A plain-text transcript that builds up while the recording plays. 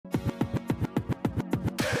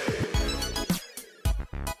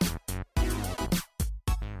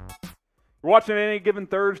We're watching Any Given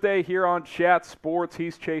Thursday here on Chat Sports.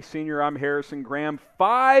 He's Chase Sr., I'm Harrison Graham.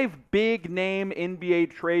 5 big-name NBA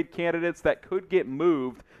trade candidates that could get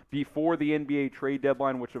moved before the NBA trade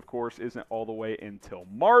deadline, which, of course, isn't all the way until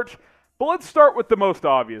March. But let's start with the most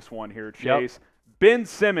obvious one here, Chase. Yep. Ben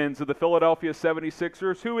Simmons of the Philadelphia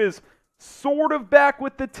 76ers, who is sort of back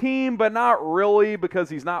with the team, but not really because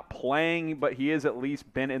he's not playing, but he has at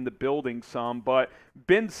least been in the building some. But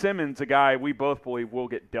Ben Simmons, a guy we both believe will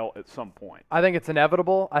get dealt at some point. I think it's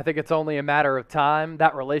inevitable. I think it's only a matter of time.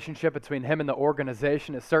 That relationship between him and the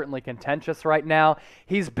organization is certainly contentious right now.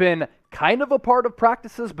 He's been kind of a part of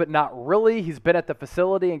practices, but not really. He's been at the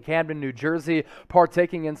facility in Camden, New Jersey,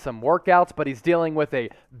 partaking in some workouts, but he's dealing with a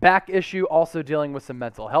back issue, also dealing with some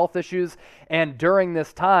mental health issues. And during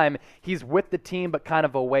this time, he's with the team, but kind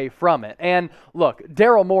of away from it. And look,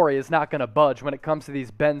 Daryl Morey is not going to budge when it comes to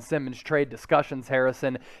these Ben Simmons trade discussions,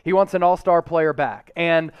 Harrison. He wants an all-star player back.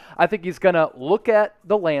 And I think he's going to look at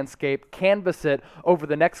the landscape, canvass it over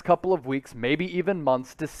the next couple of weeks, maybe even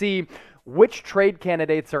months, to see which trade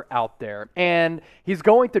candidates are out there. And he's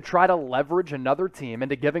going to try to leverage another team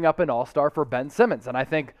into giving up an all-star for Ben Simmons. And I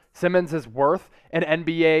think Simmons is worth an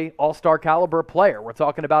NBA all-star caliber player. We're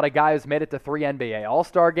talking about a guy who's made it to 3 NBA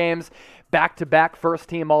all-star games, back-to-back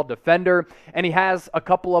first-team all-defender, and he has a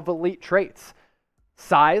couple of elite traits: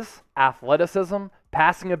 size, athleticism,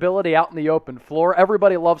 passing ability out in the open floor.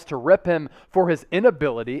 Everybody loves to rip him for his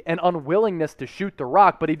inability and unwillingness to shoot the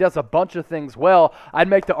rock, but he does a bunch of things well. I'd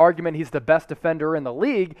make the argument he's the best defender in the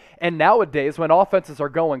league, and nowadays when offenses are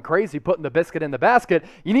going crazy, putting the biscuit in the basket,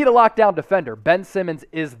 you need a lockdown defender. Ben Simmons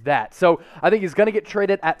is that. So I think he's going to get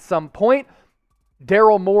traded at some point.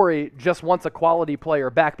 Daryl Morey just wants a quality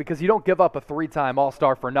player back because you don't give up a 3-time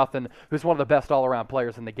All-Star for nothing who's one of the best all-around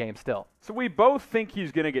players in the game still. So we both think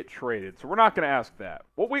he's going to get traded, so we're not going to ask that.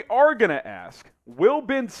 What we are going to ask, will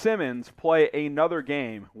Ben Simmons play another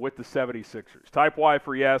game with the 76ers? Type Y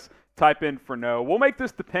for yes, type in for no. We'll make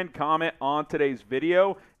this the pinned comment on today's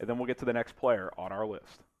video, and then we'll get to the next player on our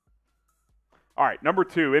list. All right, number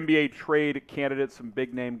 2, NBA trade candidates, some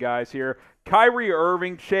big-name guys here. Kyrie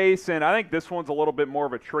Irving, Chase, and I think this one's a little bit more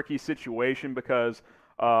of a tricky situation because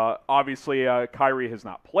obviously Kyrie has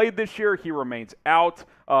not played this year. He remains out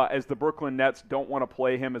as the Brooklyn Nets don't want to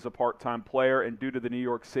play him as a part-time player, and due to the New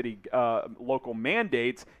York City local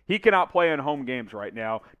mandates, he cannot play in home games right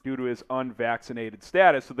now due to his unvaccinated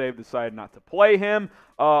status, so they've decided not to play him.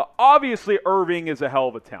 Obviously, Irving is a hell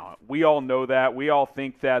of a talent. We all know that. We all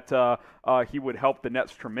think that he would help the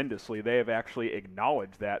Nets tremendously. They have actually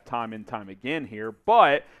acknowledged that time and time again here.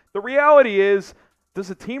 But the reality is, does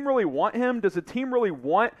the team really want him? Does the team really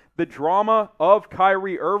want the drama of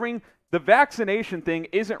Kyrie Irving? The vaccination thing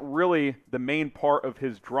isn't really the main part of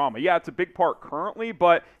his drama. Yeah, it's a big part currently,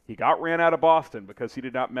 but he got ran out of Boston because he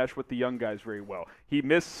did not mesh with the young guys very well. He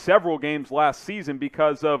missed several games last season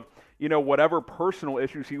because of, whatever personal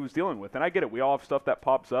issues he was dealing with. And I get it. We all have stuff that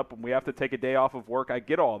pops up and we have to take a day off of work. I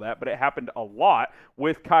get all that, but it happened a lot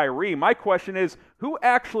with Kyrie. My question is, who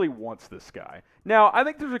actually wants this guy? Now, I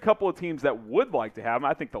think there's a couple of teams that would like to have him.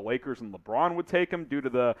 I think the Lakers and LeBron would take him due to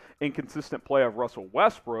the inconsistent play of Russell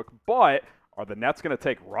Westbrook, but are the Nets going to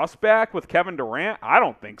take Russ back with Kevin Durant? I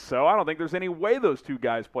don't think so. I don't think there's any way those two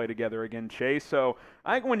guys play together again, Chase. So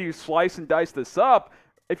I think when you slice and dice this up,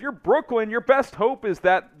 if you're Brooklyn, your best hope is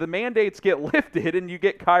that the mandates get lifted and you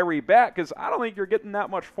get Kyrie back, because I don't think you're getting that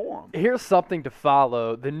much for him. Here's something to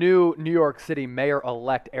follow. The new New York City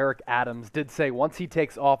mayor-elect Eric Adams did say once he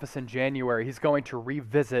takes office in January, he's going to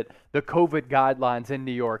revisit the COVID guidelines in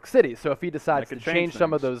New York City. So if he decides to change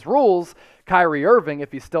some of those rules, Kyrie Irving,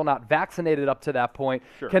 if he's still not vaccinated up to that point,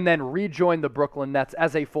 can then rejoin the Brooklyn Nets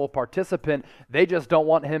as a full participant. They just don't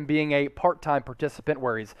want him being a part-time participant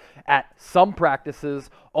where he's at some practices,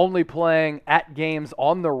 only playing at games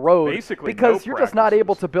on the road. Basically, because you're just not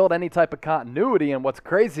able to build any type of continuity. And what's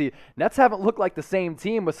crazy, Nets haven't looked like the same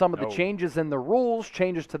team with some of the changes in the rules,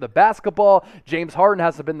 changes to the basketball. James Harden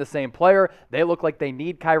hasn't been the same player. They look like they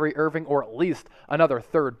need Kyrie Irving or at least another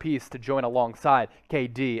third piece to join alongside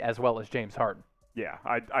KD as well as James Harden. Yeah,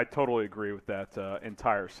 I totally agree with that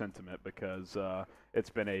entire sentiment because it's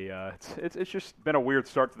been it's just been a weird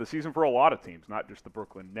start to the season for a lot of teams, not just the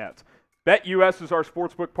Brooklyn Nets. BetUS is our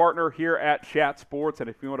sportsbook partner here at Chat Sports, and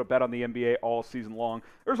if you want to bet on the NBA all season long,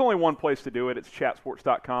 there's only one place to do it. It's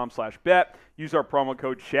chatsports.com/bet. Use our promo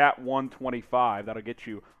code CHAT125. That'll get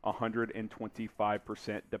you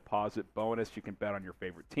 125% deposit bonus. You can bet on your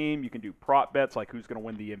favorite team. You can do prop bets like who's going to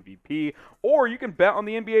win the MVP, or you can bet on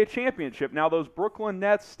the NBA championship. Now, those Brooklyn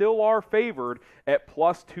Nets still are favored at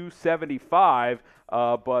plus 275,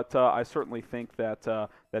 but I certainly think that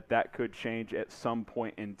that could change at some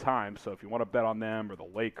point in time. So if you want to bet on them or the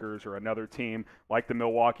Lakers or another team like the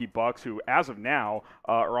Milwaukee Bucks, who as of now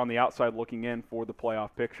are on the outside looking in for the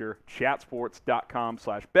playoff picture,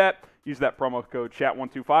 chatsports.com/bet. Use that promo code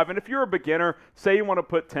chat125. And if you're a beginner, say you want to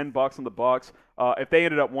put $10 on the Bucks, if they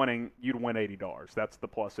ended up winning, you'd win $80. That's the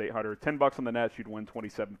plus 800. $10 on the Nets, you'd win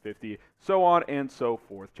 $27.50. So on and so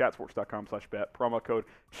forth. Chatsports.com/bet. Promo code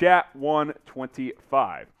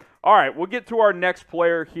chat125. All right, we'll get to our next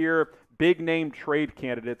player here. Big name trade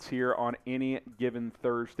candidates here on any given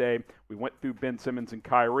Thursday. We went through Ben Simmons and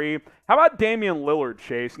Kyrie. How about Damian Lillard,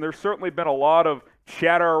 Chase? And there's certainly been a lot of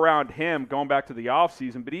chatter around him going back to the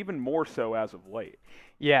offseason, but even more so as of late.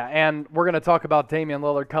 Yeah, and we're going to talk about Damian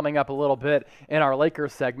Lillard coming up a little bit in our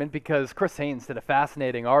Lakers segment because Chris Haynes did a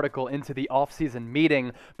fascinating article into the offseason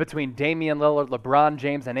meeting between Damian Lillard, LeBron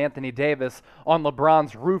James, and Anthony Davis on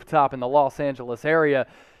LeBron's rooftop in the Los Angeles area.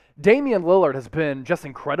 Damian Lillard has been just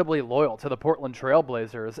incredibly loyal to the Portland Trail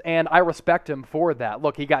Blazers, and I respect him for that.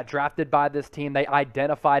 Look, he got drafted by this team. They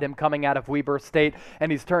identified him coming out of Weber State,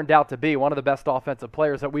 and he's turned out to be one of the best offensive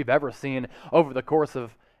players that we've ever seen over the course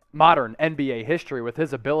of modern NBA history, with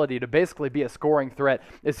his ability to basically be a scoring threat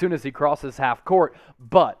as soon as he crosses half court.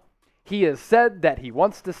 But he has said that he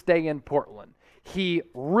wants to stay in Portland. He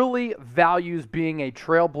really values being a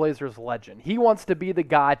Trailblazers legend. He wants to be the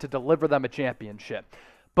guy to deliver them a championship.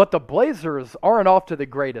 But the Blazers aren't off to the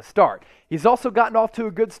greatest start. He's also gotten off to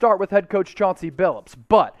a good start with head coach Chauncey Billups.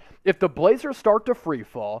 But if the Blazers start to free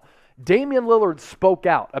fall, Damian Lillard spoke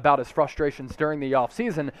out about his frustrations during the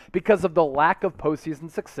offseason because of the lack of postseason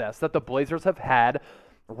success that the Blazers have had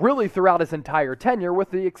really throughout his entire tenure, with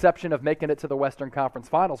the exception of making it to the Western Conference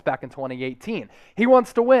Finals back in 2018. He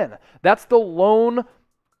wants to win. That's the lone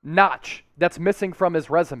notch that's missing from his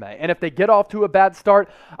resume. And if they get off to a bad start,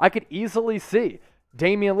 I could easily see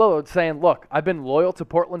Damian Lillard saying, look, I've been loyal to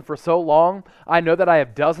Portland for so long. I know that I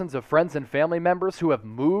have dozens of friends and family members who have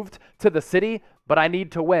moved to the city, but I need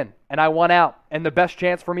to win, and I want out. And the best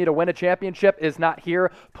chance for me to win a championship is not here.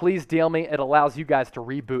 Please deal me. It allows you guys to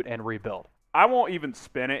reboot and rebuild. I won't even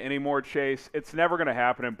spin it anymore, Chase. It's never going to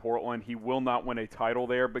happen in Portland. He will not win a title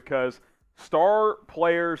there because star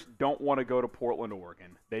players don't want to go to Portland,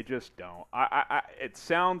 Oregon. They just don't. It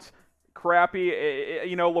sounds crappy.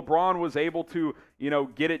 LeBron was able to,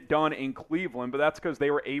 get it done in Cleveland, but that's because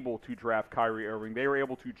they were able to draft Kyrie Irving. They were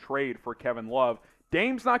able to trade for Kevin Love.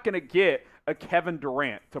 Dame's not going to get a Kevin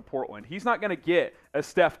Durant to Portland. He's not going to get a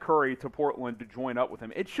Steph Curry to Portland to join up with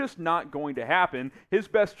him. It's just not going to happen. His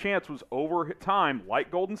best chance was over time, like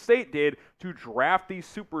Golden State did, to draft these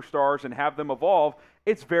superstars and have them evolve.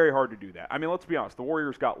 It's very hard to do that. I mean, let's be honest. The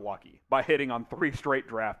Warriors got lucky by hitting on 3 straight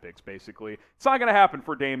draft picks, basically. It's not going to happen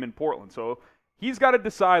for Dame in Portland. So he's got to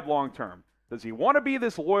decide long term. Does he want to be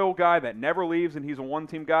this loyal guy that never leaves and he's a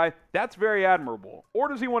one-team guy? That's very admirable. Or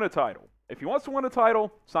does he want a title? If he wants to win a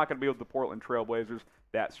title, it's not going to be with the Portland Trail Blazers.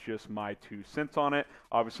 That's just my 2 cents on it.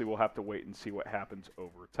 Obviously, we'll have to wait and see what happens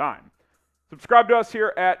over time. Subscribe to us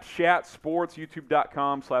here at Chat Sports,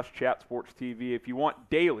 youtube.com/ChatSportsTV. If you want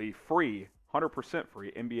daily, free, 100%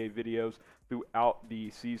 free NBA videos throughout the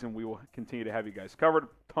season, we will continue to have you guys covered.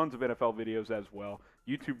 Tons of NFL videos as well.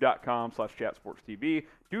 youtube.com/ChatSportsTV.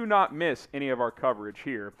 Do not miss any of our coverage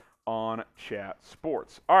here on Chat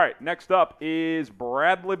Sports. All right, next up is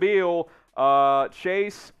Bradley Beal.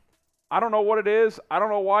 Chase, I don't know what it is. I don't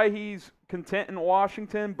know why he's content in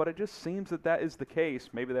Washington, but it just seems that is the case.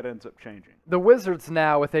 Maybe that ends up changing. The Wizards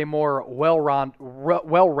now with a more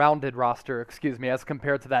well-rounded roster, as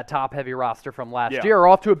compared to that top-heavy roster from last year, are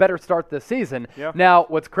off to a better start this season. Yeah. Now,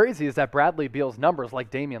 what's crazy is that Bradley Beal's numbers, like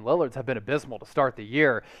Damian Lillard's, have been abysmal to start the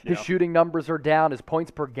year. His shooting numbers are down. His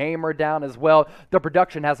points per game are down as well. The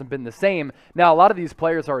production hasn't been the same. Now, a lot of these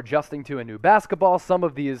players are adjusting to a new basketball. Some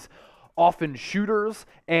of these often shooters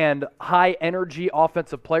and high-energy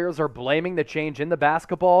offensive players are blaming the change in the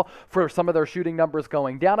basketball for some of their shooting numbers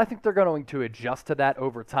going down. I think they're going to adjust to that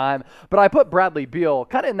over time. But I put Bradley Beal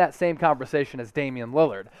kind of in that same conversation as Damian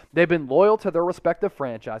Lillard. They've been loyal to their respective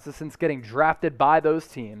franchises since getting drafted by those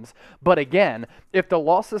teams. But again, if the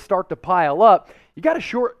losses start to pile up, you got a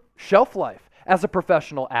short shelf life as a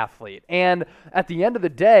professional athlete. And at the end of the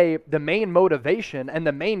day, the main motivation and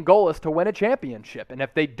the main goal is to win a championship. And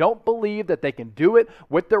if they don't believe that they can do it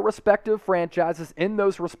with their respective franchises in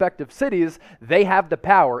those respective cities, they have the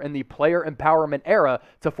power in the player empowerment era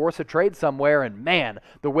to force a trade somewhere. And man,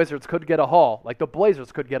 the Wizards could get a haul, like the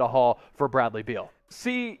Blazers could get a haul for Bradley Beal.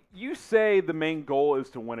 See, you say the main goal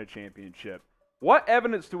is to win a championship. What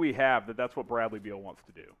evidence do we have that that's what Bradley Beal wants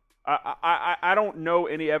to do? I don't know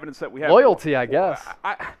any evidence that we have. Loyalty, I guess.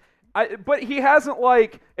 But he hasn't,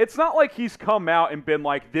 like, it's not like he's come out and been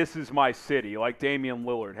like, this is my city, like Damian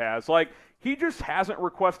Lillard has. Like, he just hasn't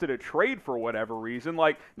requested a trade for whatever reason.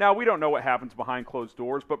 Like, now we don't know what happens behind closed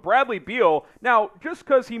doors, but Bradley Beal, now, just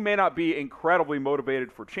because he may not be incredibly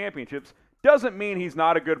motivated for championships, doesn't mean he's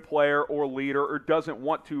not a good player or leader or doesn't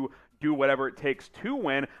want to do whatever it takes to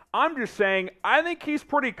win. I'm just saying, I think he's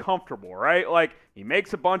pretty comfortable, right? Like, he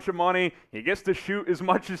makes a bunch of money, he gets to shoot as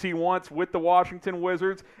much as he wants with the Washington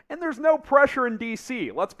Wizards, and there's no pressure in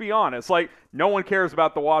D.C. Let's be honest. Like, no one cares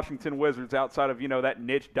about the Washington Wizards outside of, you know, that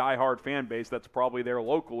niche diehard fan base that's probably there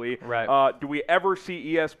locally. Right. Do we ever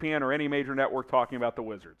see ESPN or any major network talking about the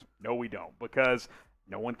Wizards? No, we don't, because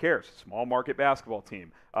no one cares. Small market basketball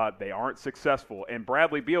team. They aren't successful. And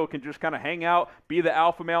Bradley Beal can just kind of hang out, be the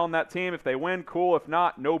alpha male on that team. If they win, cool. If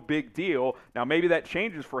not, no big deal. Now, maybe that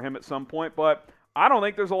changes for him at some point, but I don't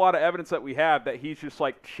think there's a lot of evidence that we have that he's just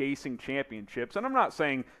like chasing championships. And I'm not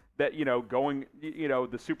saying that, you know, going, you know,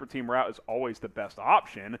 the super team route is always the best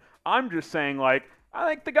option. I'm just saying, like, I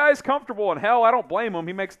think the guy's comfortable, and hell, I don't blame him.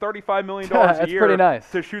 He makes $35 million a year pretty nice.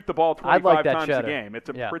 to shoot the ball 25 times cheddar. a game. It's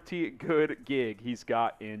a pretty good gig he's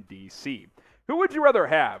got in D.C. Who would you rather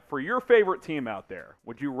have for your favorite team out there?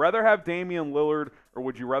 Would you rather have Damian Lillard, or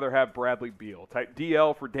would you rather have Bradley Beal? Type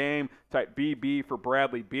DL for Dame, type BB for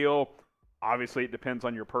Bradley Beal. Obviously, it depends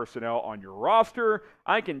on your personnel on your roster.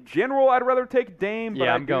 I think in general, I'd rather take Dame, but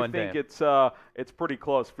I do think it's pretty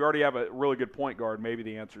close. If you already have a really good point guard, maybe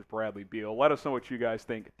the answer is Bradley Beal. Let us know what you guys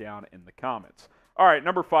think down in the comments. All right,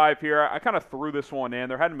 number 5 here. I kind of threw this one in.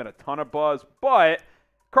 There hadn't been a ton of buzz, but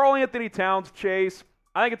Karl Anthony Towns, Chase,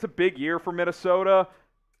 I think it's a big year for Minnesota.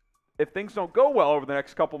 If things don't go well over the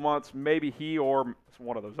next couple months, maybe he or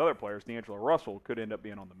one of those other players, D'Angelo Russell, could end up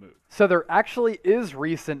being on the move. So there actually is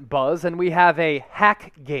recent buzz, and we have a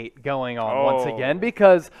hack gate going on once again,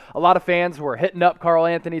 because a lot of fans were hitting up Karl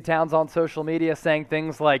Anthony Towns on social media saying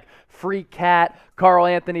things like, free cat, Karl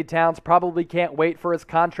Anthony Towns probably can't wait for his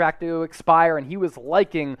contract to expire, and he was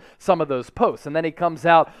liking some of those posts. And then he comes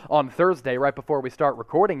out on Thursday, right before we start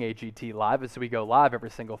recording AGT Live, as we go live every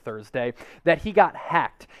single Thursday, that he got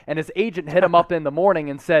hacked. And his agent hit him up in the morning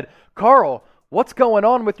and said, Karl, what's going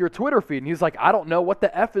on with your Twitter feed? And he's like, I don't know what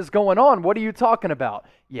the F is going on. What are you talking about?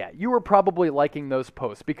 Yeah, you were probably liking those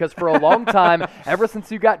posts, because for a long time, ever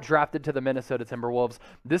since you got drafted to the Minnesota Timberwolves,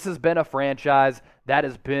 this has been a franchise that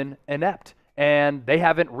has been inept, and they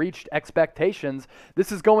haven't reached expectations.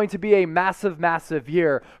 This is going to be a massive, massive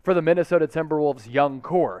year for the Minnesota Timberwolves' young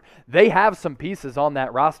core. They have some pieces on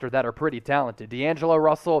that roster that are pretty talented. D'Angelo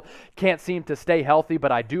Russell can't seem to stay healthy,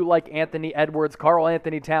 but I do like Anthony Edwards. Karl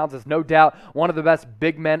Anthony Towns is no doubt one of the best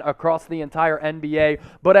big men across the entire NBA.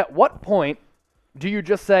 But at what point do you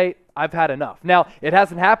just say, I've had enough? Now, it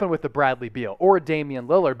hasn't happened with the Bradley Beal or Damian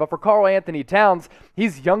Lillard, but for Karl Anthony Towns,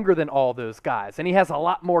 he's younger than all those guys, and he has a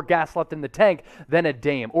lot more gas left in the tank than a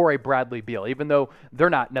Dame or a Bradley Beal, even though they're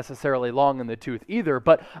not necessarily long in the tooth either.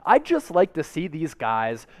 But I just like to see these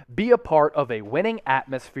guys be a part of a winning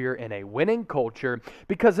atmosphere and a winning culture,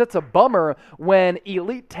 because it's a bummer when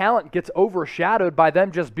elite talent gets overshadowed by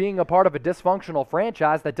them just being a part of a dysfunctional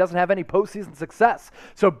franchise that doesn't have any postseason success.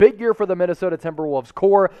 So big year for the Minnesota Timberwolves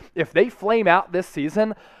core. If they flame out this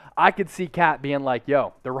season, I could see Cat being like,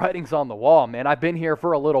 yo, the writing's on the wall, man. I've been here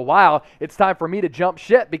for a little while. It's time for me to jump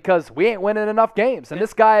ship, because we ain't winning enough games. And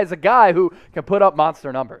this guy is a guy who can put up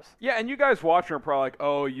monster numbers. Yeah, and you guys watching are probably like,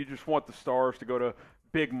 oh, you just want the stars to go to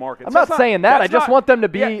big markets. I'm not saying that. I just want them to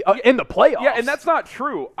be in the playoffs. Yeah, and that's not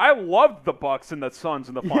true. I loved the Bucks and the Suns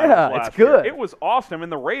in the finals last it's good. year. It was awesome,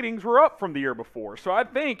 and the ratings were up from the year before. So I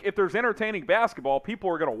think if there's entertaining basketball, people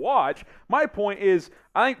are going to watch. My point is,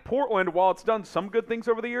 I think Portland, while it's done some good things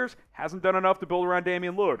over the years, hasn't done enough to build around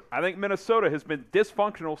Damian Lillard. I think Minnesota has been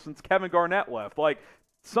dysfunctional since Kevin Garnett left. Like,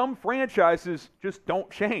 some franchises just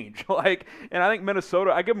don't change. And I think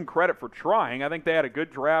Minnesota, I give them credit for trying. I think they had a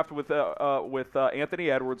good draft with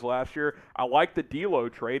Anthony Edwards last year. I like the D'Lo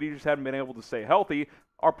trade. He just hadn't been able to stay healthy.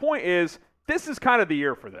 Our point is, this is kind of the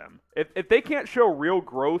year for them. If they can't show real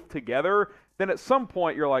growth together, then at some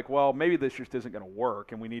point you're like, well, maybe this just isn't going to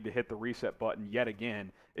work, and we need to hit the reset button yet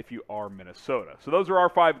again if you are Minnesota. So those are our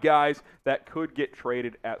 5 guys that could get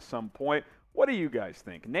traded at some point. What do you guys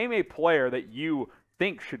think? Name a player that you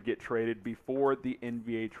think should get traded before the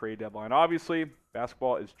NBA trade deadline. Obviously,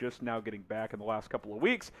 basketball is just now getting back in the last couple of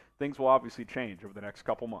weeks. Things will obviously change over the next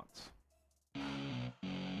couple months.